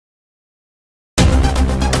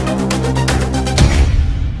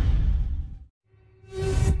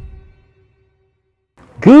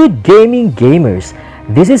Good gaming gamers,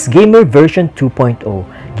 this is Gamer version 2.0,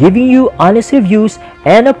 giving you honest reviews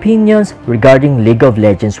and opinions regarding League of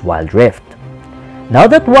Legends Wild Rift. Now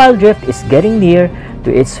that Wild Rift is getting near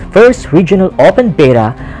to its first regional open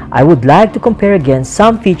beta, I would like to compare again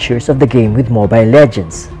some features of the game with Mobile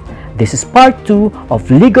Legends. This is part 2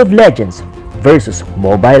 of League of Legends versus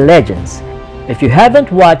Mobile Legends. If you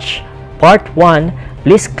haven't watched part 1,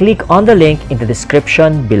 please click on the link in the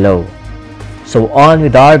description below. So on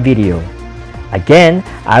with our video. Again,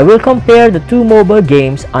 I will compare the two mobile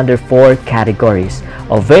games under 4 categories,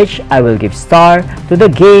 of which I will give star to the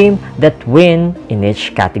game that win in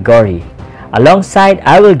each category. Alongside,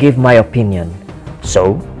 I will give my opinion.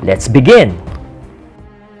 So, let's begin!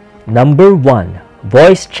 Number 1.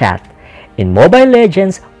 Voice Chat. In Mobile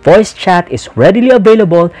Legends, voice chat is readily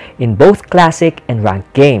available in both classic and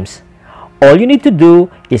ranked games. All you need to do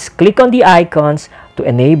is click on the icons to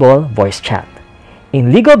enable voice chat.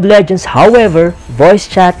 In League of Legends, however, voice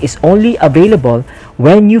chat is only available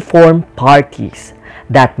when you form parties.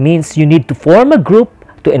 That means you need to form a group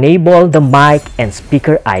to enable the mic and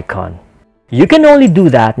speaker icon. You can only do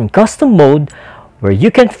that in custom mode where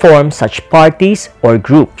you can form such parties or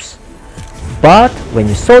groups. But when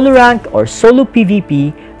you solo rank or solo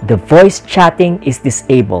PvP, the voice chatting is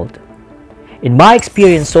disabled. In my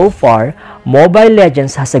experience so far, Mobile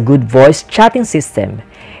Legends has a good voice chatting system.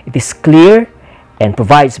 It is clear and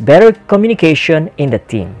provides better communication in the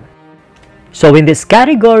team. So in this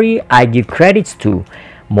category, I give credits to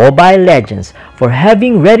Mobile Legends for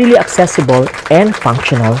having readily accessible and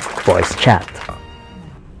functional voice chat.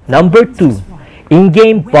 Number 2.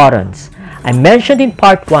 In-game buttons. I mentioned in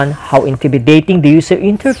part 1 how intimidating the user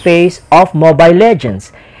interface of Mobile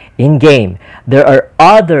Legends. In-game, there are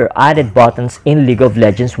other added buttons in League of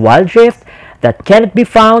Legends Wild Rift that cannot be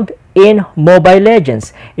found in Mobile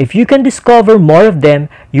Legends. If you can discover more of them,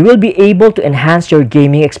 you will be able to enhance your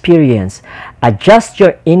gaming experience. Adjust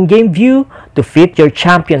your in-game view to fit your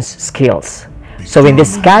champion's skills. So in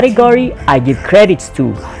this category, I give credits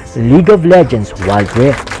to League of Legends Wild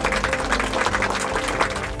Rift.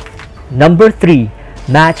 Number 3.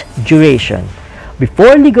 Match duration.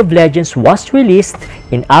 Before League of Legends was released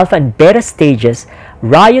in alpha and beta stages,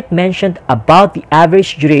 Riot mentioned about the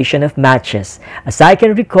average duration of matches. As I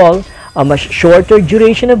can recall, a much shorter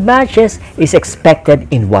duration of matches is expected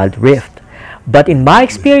in Wild Rift. But in my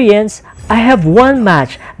experience, I have one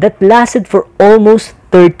match that lasted for almost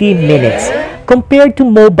 30 minutes compared to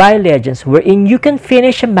Mobile Legends wherein you can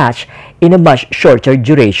finish a match in a much shorter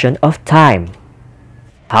duration of time.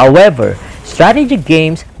 However, strategy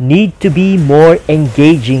games need to be more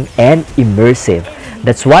engaging and immersive.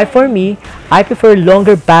 That's why for me, I prefer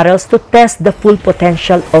longer battles to test the full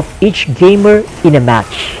potential of each gamer in a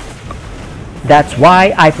match. That's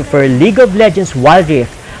why I prefer League of Legends Wild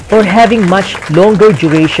Rift for having much longer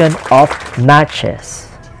duration of matches.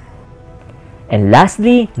 And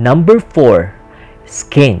lastly, number 4.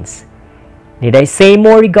 Skins. Need I say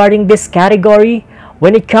more regarding this category?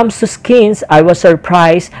 When it comes to skins, I was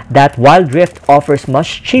surprised that Wild Rift offers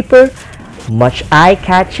much cheaper, much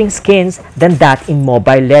eye-catching skins than that in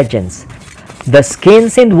Mobile Legends. The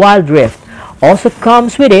skins in Wild Rift also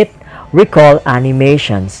comes with it recall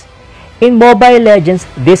animations. In Mobile Legends,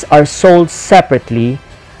 these are sold separately,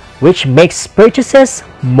 which makes purchases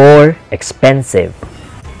more expensive.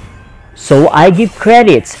 So I give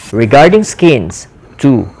credits regarding skins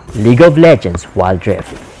to League of Legends Wild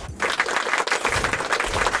Rift.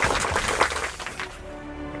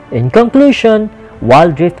 In conclusion,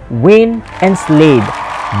 Wild Rift win and slayed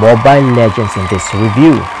Mobile Legends in this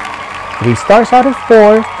review. 3 stars out of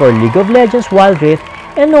 4 for League of Legends Wild Rift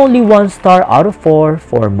and only 1 star out of 4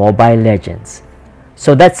 for Mobile Legends.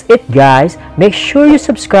 So that's it guys. Make sure you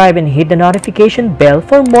subscribe and hit the notification bell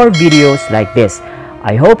for more videos like this.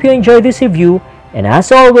 I hope you enjoyed this review and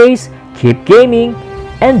as always, keep gaming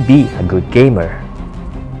and be a good gamer.